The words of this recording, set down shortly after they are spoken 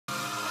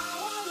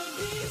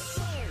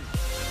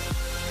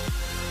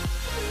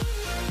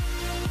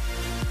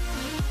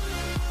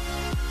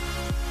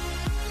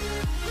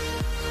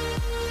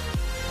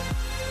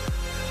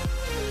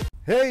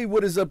Hey,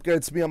 what is up guys?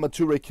 It's me,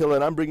 AmatureKiLLer,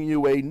 and I'm bringing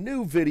you a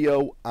new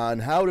video on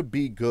how to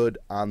be good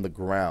on the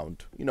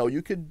ground. You know,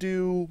 you could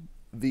do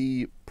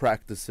the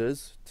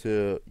practices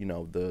to,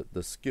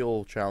 the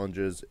skill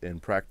challenges in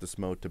practice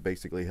mode to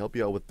basically help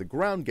you out with the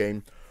ground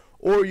game,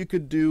 or you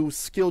could do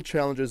skill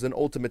challenges in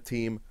Ultimate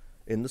Team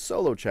in the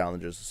solo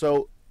challenges.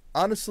 So,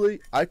 honestly,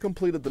 I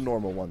completed the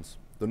normal ones.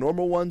 The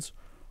normal ones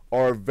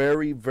are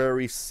very,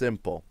 very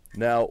simple.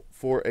 Now,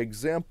 for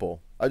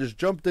example, I just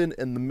jumped in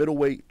the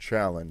middleweight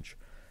challenge.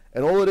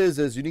 And all it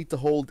is you need to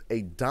hold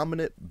a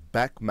dominant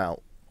back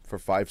mount for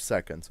 5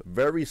 seconds.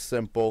 Very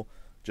simple.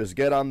 Just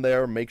get on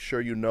there, make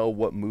sure you know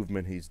what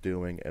movement he's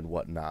doing and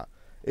whatnot.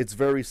 It's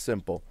very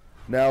simple.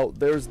 Now,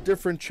 there's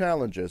different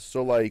challenges.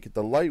 So, like,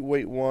 the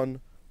lightweight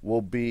one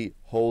will be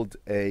hold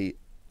a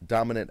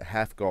dominant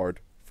half guard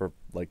for,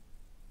 like,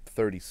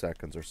 30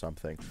 seconds or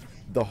something.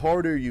 The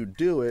harder you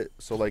do it,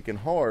 so, like, in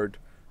hard,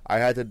 I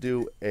had to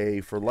do,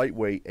 for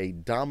lightweight, a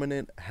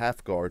dominant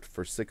half guard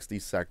for 60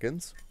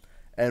 seconds.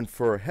 And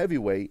for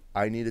heavyweight,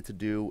 I needed to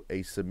do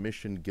a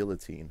submission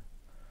guillotine.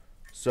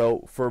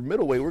 So for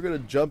middleweight, we're going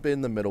to jump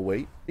in the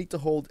middleweight. Need to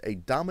hold a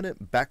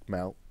dominant back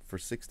mount for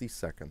 60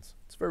 seconds.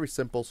 It's very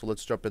simple, so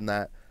let's jump in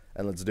that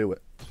and let's do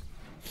it.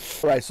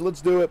 All right, so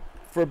let's do it.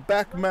 For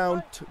back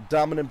mount,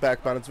 dominant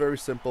back mount, it's very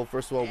simple.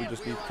 First of all, we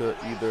just need to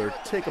either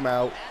take him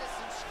out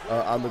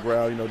on the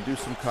ground, do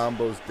some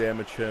combos,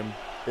 damage him.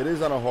 It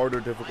is on a harder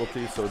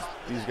difficulty, so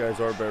these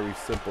guys are very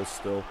simple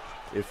still.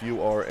 If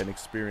you are an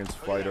experienced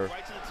fighter,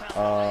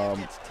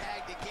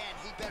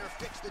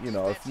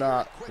 if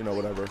not,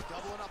 whatever.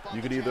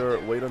 You could either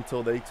wait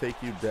until they take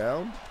you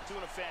down,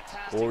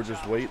 or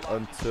just wait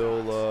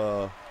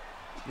until,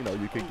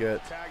 you could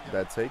get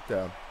that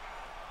takedown.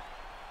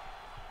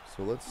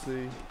 So let's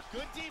see.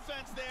 Good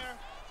defense there.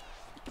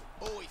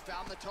 Oh, he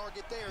found the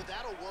target there.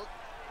 That'll work.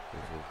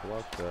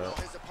 Block that.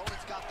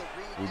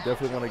 We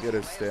definitely want to get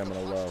his stamina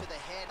low.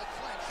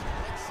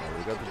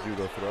 We got the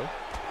judo throw.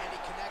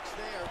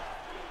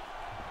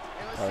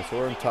 Alright, so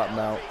we're in top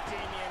mount.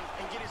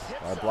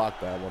 I blocked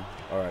that one.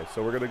 Alright,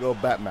 so we're going to go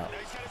back mount.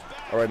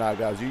 Alright, now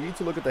guys, you need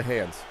to look at the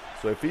hands.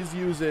 So if he's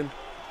using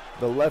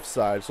the left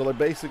side, so like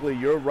basically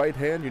your right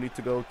hand, you need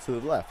to go to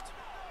the left.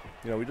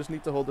 We just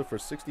need to hold it for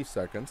 60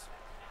 seconds.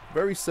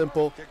 Very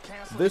simple.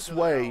 This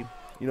way,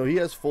 he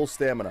has full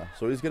stamina.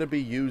 So he's going to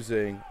be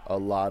using a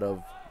lot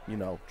of,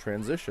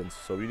 transitions.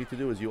 So what you need to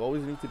do is you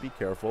always need to be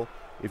careful.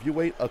 If you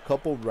wait a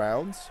couple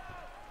rounds,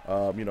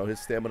 his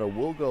stamina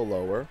will go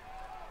lower.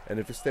 And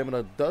if his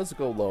stamina does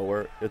go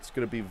lower, it's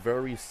going to be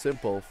very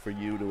simple for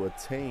you to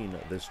attain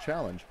this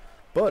challenge.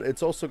 But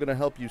it's also going to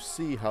help you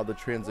see how the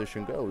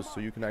transition goes,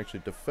 so you can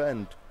actually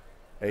defend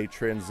a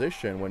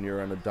transition when you're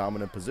in a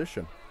dominant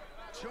position.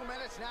 2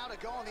 minutes now to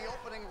go in the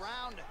opening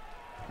round.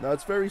 Now,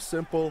 it's very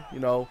simple,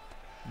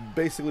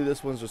 Basically,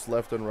 this one's just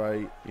left and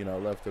right,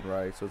 left and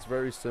right. So it's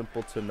very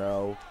simple to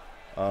know.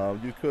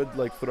 You could,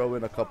 like, throw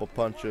in a couple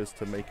punches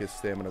to make his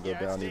stamina go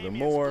down even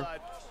more.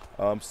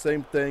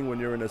 Same thing when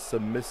you're in a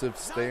submissive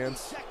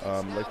stance.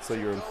 Let's say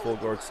you're in full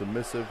guard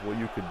submissive. What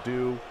you could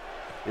do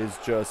is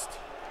just...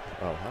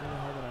 Oh, how did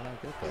I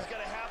not get that? He's got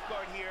a half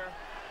guard here.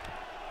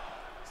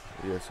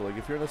 Yeah, so like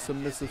if you're in a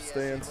submissive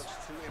stance,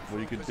 what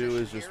you could do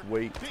is just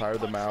wait, tire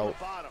them out,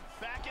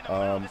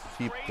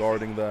 keep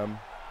guarding them,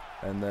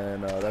 and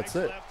then that's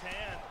it.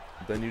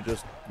 Then you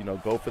just,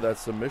 go for that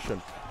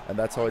submission. And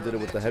that's how I did it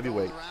with the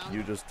heavyweight.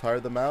 You just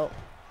tire them out,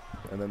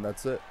 and then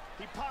that's it.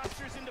 He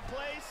postures into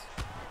place.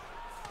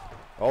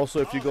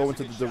 Also, if you go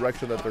into the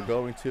direction that they're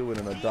going to and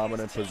in a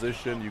dominant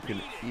position, you can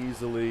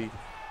easily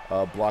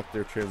block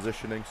their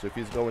transitioning. So if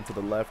he's going to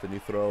the left and you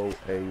throw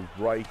a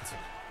right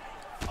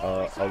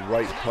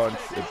punch,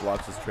 it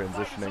blocks his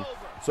transitioning.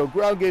 So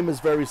ground game is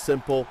very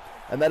simple,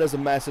 and that is a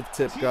massive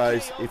tip,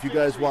 guys. If you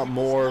guys want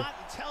more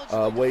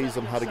ways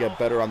on how to get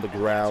better on the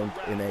ground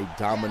in a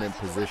dominant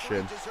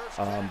position,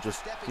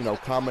 just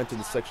comment in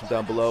the section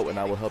down below and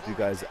I will help you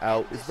guys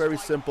out. It's very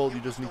simple. You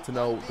just need to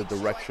know the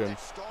direction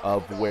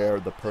of where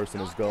the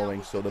person is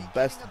going. So the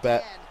best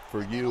bet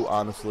for you,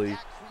 honestly,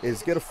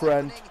 is get a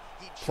friend,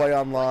 play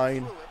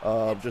online,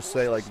 just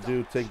say like,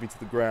 dude, take me to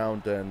the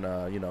ground, and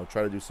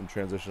try to do some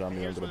transition on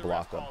me. I'm gonna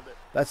block them.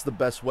 That's the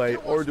best way.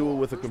 Or do it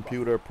with a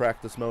computer,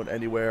 practice mode,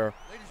 anywhere,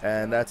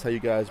 and that's how you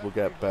guys will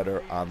get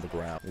better on the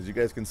ground. As you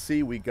guys can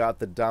see, we got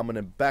the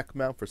dominant back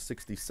mount for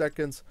 60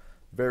 seconds.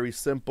 Very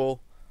simple,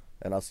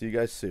 and I'll see you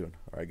guys soon.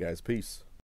 All right, guys, peace.